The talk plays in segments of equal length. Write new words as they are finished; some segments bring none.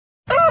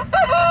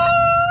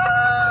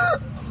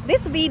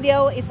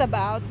video is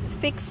about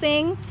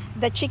fixing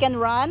the chicken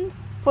run,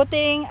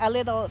 putting a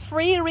little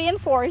free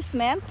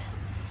reinforcement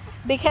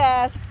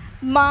because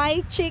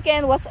my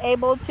chicken was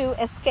able to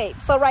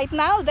escape. So right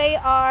now they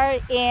are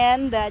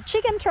in the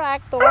chicken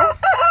tractor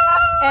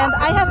and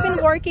I have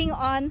been working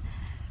on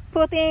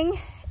putting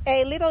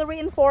a little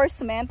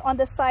reinforcement on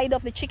the side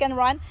of the chicken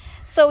run.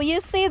 So you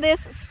see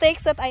these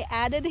sticks that I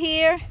added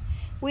here,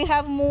 we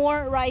have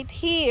more right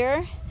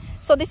here.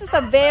 So this is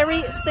a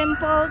very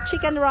simple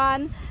chicken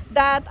run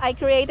that I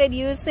created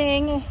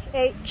using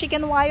a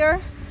chicken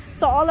wire.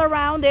 So all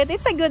around it,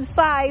 it's a good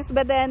size,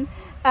 but then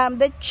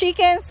the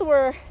chickens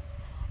were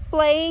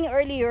playing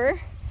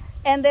earlier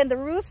and then the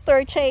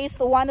rooster chased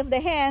one of the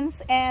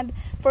hens, and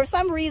for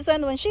some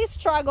reason when she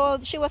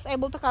struggled, she was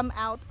able to come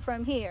out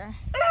from here.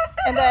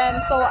 And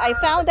then so I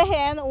found the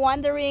hen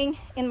wandering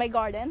in my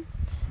garden.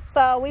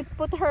 So we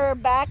put her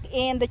back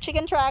in the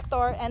chicken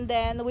tractor and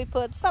then we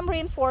put some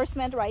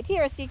reinforcement right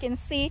here. As you can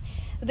see,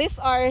 these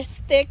are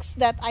sticks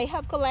that I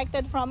have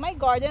collected from my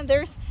garden.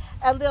 There's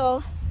a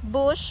little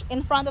bush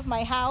in front of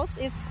my house.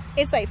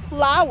 It's a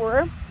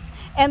flower,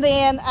 and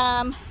then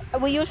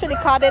we usually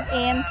cut it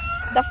in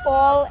the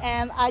fall,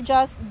 and I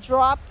just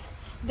dropped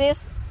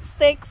these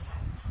sticks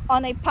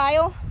on a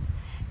pile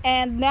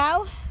and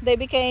now they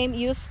became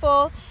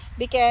useful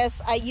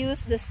because I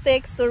used the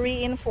sticks to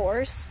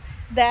reinforce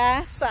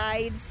the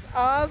sides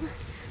of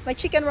my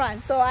chicken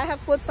run. So I have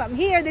put some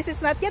here. This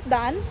is not yet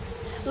done.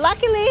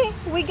 Luckily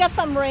we got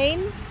some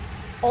rain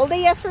all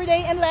day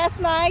yesterday and last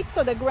night,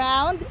 so the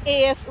ground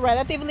is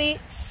relatively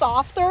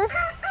softer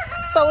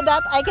so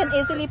that I can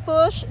easily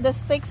push the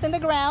sticks in the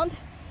ground.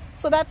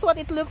 So that's what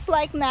it looks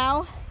like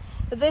now.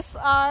 These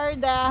are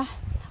the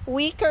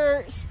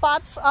weaker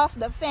spots of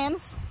the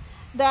fence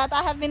that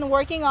I have been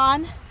working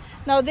on.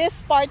 Now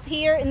this part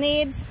here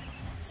needs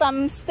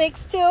some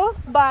sticks too,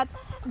 but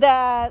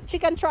the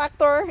chicken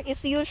tractor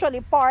is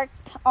usually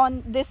parked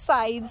on this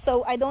side,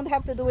 so I don't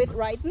have to do it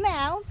right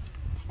now.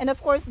 And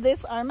of course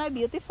these are my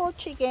beautiful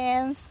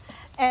chickens.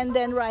 And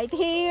then right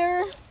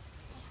here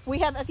we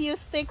have a few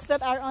sticks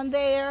that are on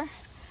there.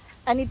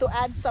 I need to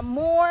add some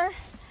more.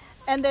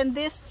 And then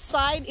this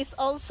side is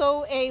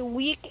also a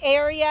weak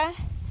area,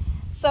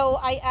 so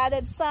I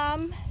added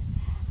some.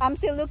 I'm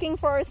still looking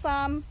for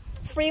some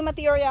free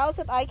materials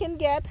that I can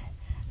get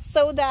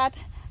so that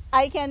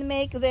I can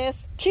make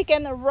this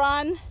chicken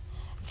run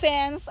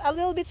fence a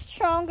little bit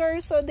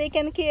stronger so they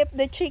can keep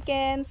the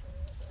chickens,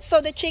 so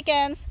the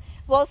chickens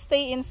will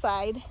stay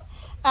inside.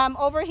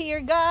 Over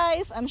here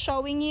guys, I'm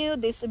showing you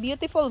this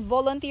beautiful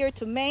volunteer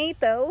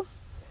tomato.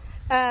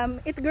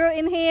 It grew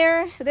in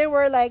here. There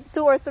were like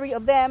 2 or 3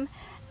 of them,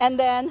 and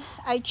then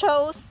I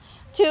chose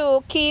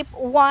to keep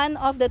one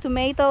of the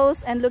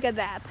tomatoes, and look at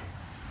that,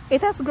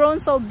 it has grown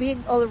so big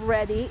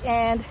already,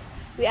 and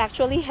we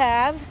actually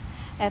have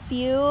a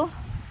few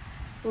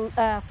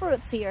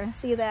fruits here,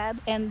 see that?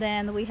 And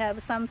then we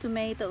have some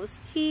tomatoes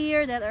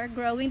here that are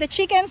growing. The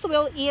chickens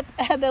will eat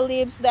the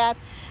leaves that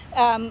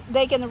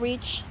they can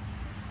reach.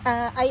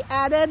 I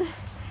added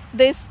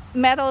this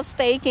metal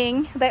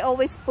staking. They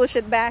always push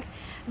it back,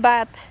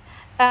 but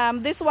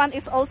this one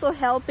is also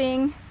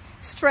helping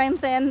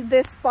strengthen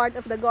this part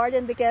of the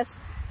garden because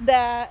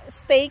the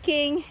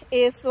staking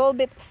is a little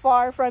bit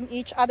far from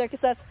each other,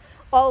 because that's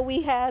all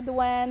we had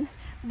when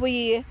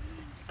we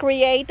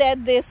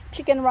created this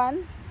chicken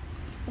run.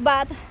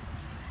 But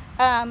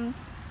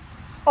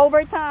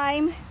over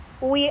time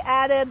we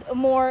added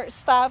more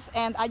stuff,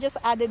 and I just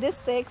added these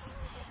sticks.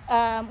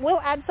 We'll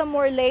add some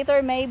more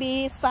later,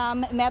 maybe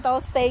some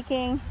metal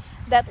staking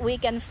that we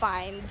can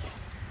find.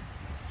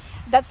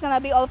 That's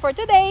gonna be all for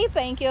today.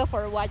 Thank you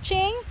for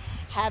watching.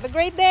 Have a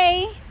great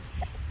day,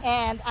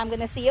 and I'm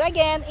gonna see you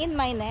again in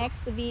my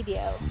next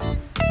video.